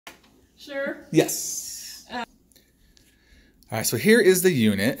Sure. Yes. All right, so here is the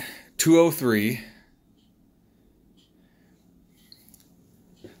unit, 203.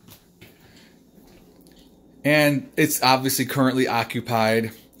 And it's obviously currently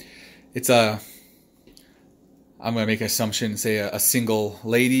occupied. It's I'm going to make an assumption, say a single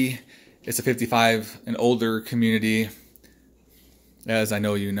lady. It's a 55 and older community, as I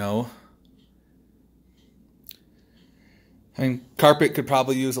know you know. I mean, carpet could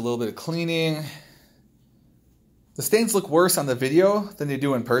probably use a little bit of cleaning. The stains look worse on the video than they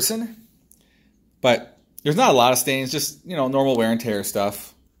do in person. But there's not a lot of stains, just, you know, normal wear and tear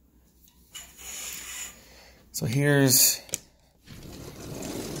stuff. So here's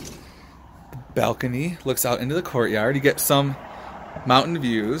the balcony. Looks out into the courtyard. You get some mountain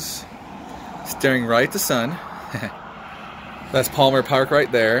views. Staring right at the sun. That's Palmer Park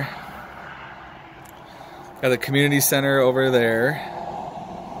right there. Got the community center over there.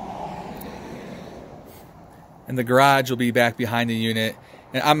 And the garage will be back behind the unit.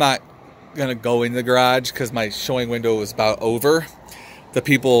 And I'm not going to go in the garage because my showing window was about over. The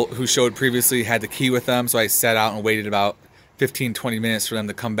people who showed previously had the key with them, so I sat out and waited about 15-20 minutes for them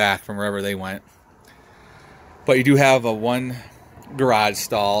to come back from wherever they went. But you do have a one garage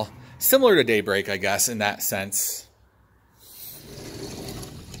stall, similar to Daybreak, I guess, in that sense.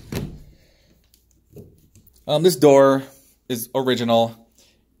 This door is original.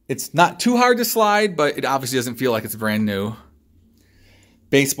 It's not too hard to slide, but it obviously doesn't feel like it's brand new.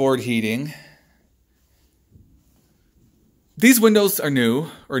 Baseboard heating. These windows are new,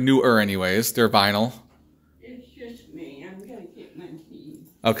 or newer anyways. They're vinyl. It's just me. I'm going to get my key.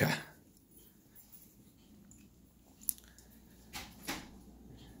 Okay.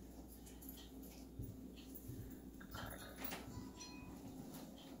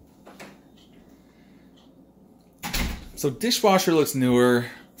 So dishwasher looks newer,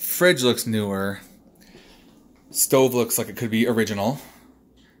 fridge looks newer, stove looks like it could be original,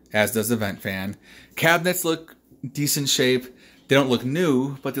 as does the vent fan. Cabinets look decent shape. They don't look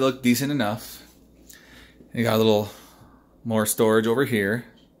new, but they look decent enough. And you got a little more storage over here.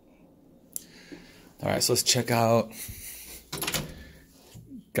 All right, so let's check out.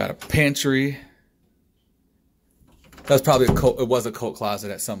 Got a pantry. That's probably a coat. It was a coat closet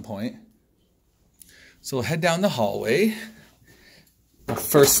at some point. So we'll head down the hallway. The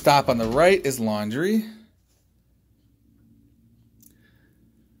first stop on the right is laundry.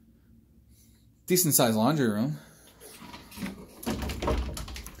 Decent sized laundry room.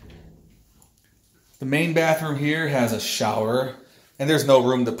 The main bathroom here has a shower, and there's no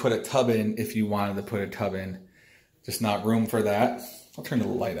room to put a tub in if you wanted to put a tub in. Just not room for that. I'll turn the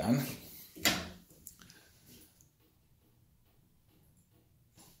light on.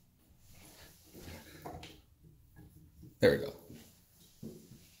 There we go.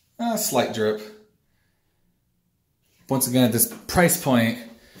 A slight drip. Once again, at this price point,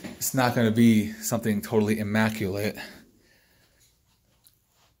 it's not going to be something totally immaculate.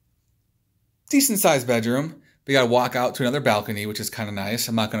 Decent sized bedroom. We got to walk out to another balcony, which is kind of nice.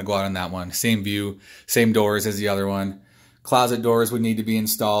 I'm not going to go out on that one. Same view, same doors as the other one. Closet doors would need to be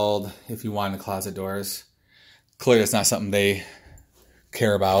installed if you wanted closet doors. Clearly, it's not something they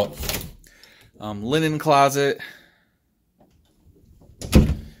care about. Linen closet.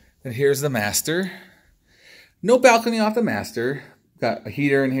 And here's the master. No balcony off the master. Got a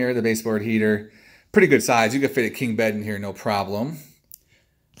heater in here, the baseboard heater. Pretty good size. You could fit a king bed in here, no problem.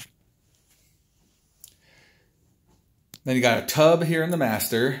 Then you got a tub here in the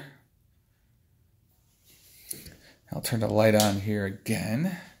master. I'll turn the light on here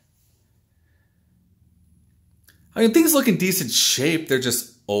again. I mean, things look in decent shape. They're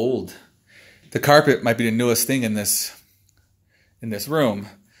just old. The carpet might be the newest thing in this room,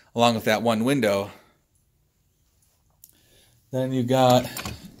 along with that one window. Then you got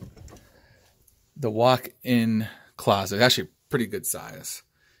the walk-in closet. Actually, pretty good size.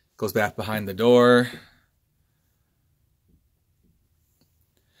 Goes back behind the door.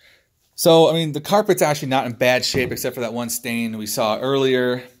 So, I mean, the carpet's actually not in bad shape except for that one stain we saw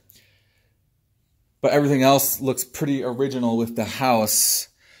earlier. But everything else looks pretty original with the house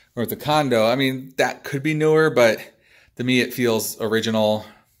or with the condo. I mean, that could be newer, but to me it feels original.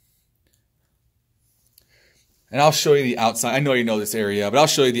 And I'll show you the outside. I know you know this area, but I'll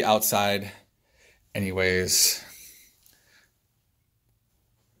show you the outside anyways.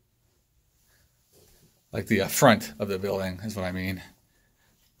 Like the front of the building is what I mean.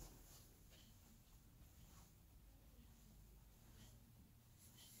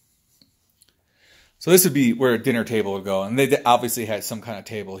 So this would be where a dinner table would go. And they obviously had some kind of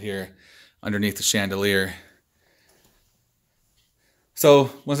table here underneath the chandelier.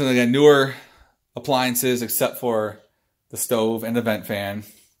 So once again, newer appliances except for the stove and the vent fan.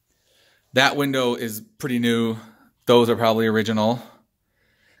 That window is pretty new. Those are probably original.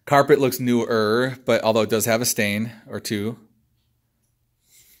 Carpet looks newer, but although it does have a stain or two.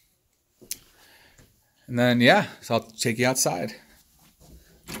 And then, yeah, so I'll take you outside.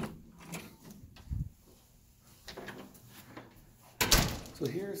 So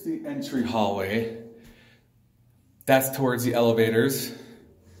here's the entry hallway. That's towards the elevators.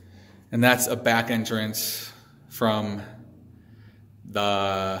 And that's a back entrance from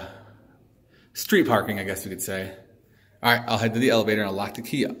the street parking, I guess you could say. All right, I'll head to the elevator and I'll lock the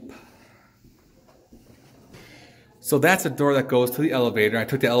key up. So that's a door that goes to the elevator. I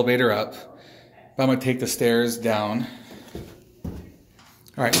took the elevator up, but I'm gonna take the stairs down.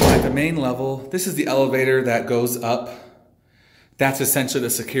 All right, so at the main level, this is the elevator that goes up. That's essentially the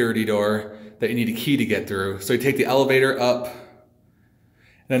security door that you need a key to get through. So you take the elevator up, and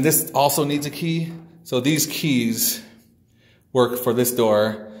then this also needs a key. So these keys work for this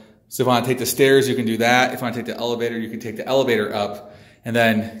door. So if you want to take the stairs, you can do that. If you want to take the elevator, you can take the elevator up and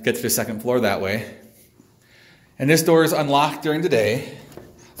then get to the second floor that way. And this door is unlocked during the day.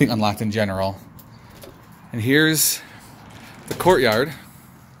 I think unlocked in general. And here's the courtyard.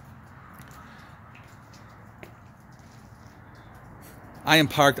 I am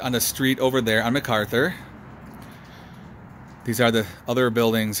parked on the street over there on MacArthur. These are the other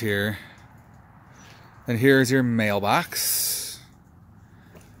buildings here. And here's your mailbox.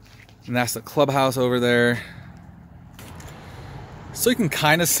 And that's the clubhouse over there. So you can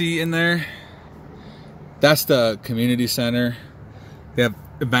kind of see in there. That's the community center. They have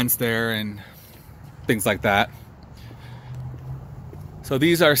events there and things like that. So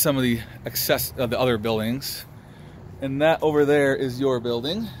these are some of the the other buildings. And that over there is your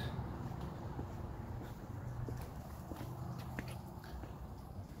building.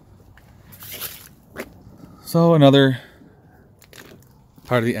 So another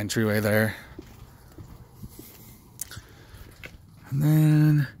part of the entryway there. And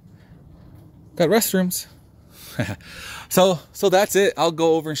then got restrooms. So that's it. I'll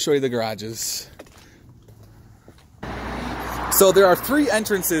go over and show you the garages. So there are 3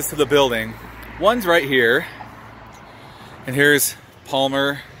 entrances to the building. One's right here. And here's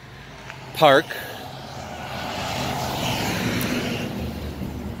Palmer Park.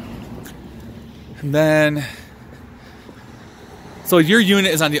 And then, so your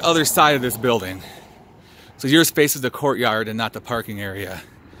unit is on the other side of this building. So yours faces the courtyard and not the parking area.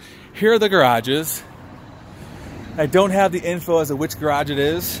 Here are the garages. I don't have the info as to which garage it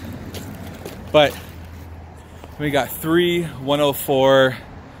is, but we got 3 104,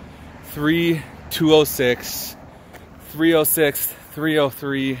 3 206, 306,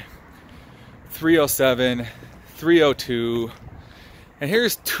 303, 307, 302, and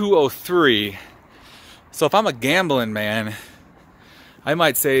here's 203. So if I'm a gambling man, I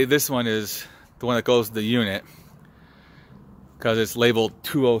might say this one is the one that goes to the unit because it's labeled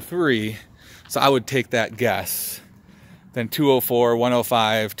 203. So I would take that guess. Then 204,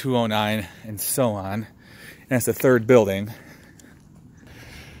 105, 209, and so on. And that's the 3rd building.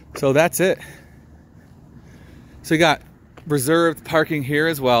 So that's it. So you got reserved parking here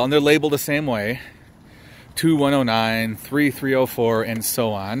as well, and they're labeled the same way. 2 109, 3 304, and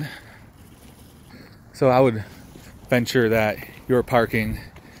so on. So I would venture that your parking,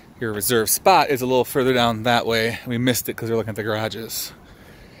 your reserved spot is a little further down that way. We missed it because we're looking at the garages.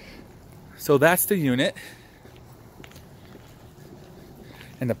 So that's the unit.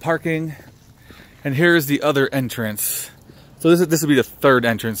 And the parking. And here's the other entrance. So this would be the 3rd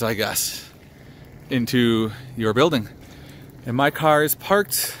entrance, I guess, into your building. And my car is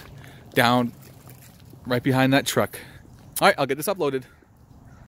parked down right behind that truck. All right, I'll get this uploaded.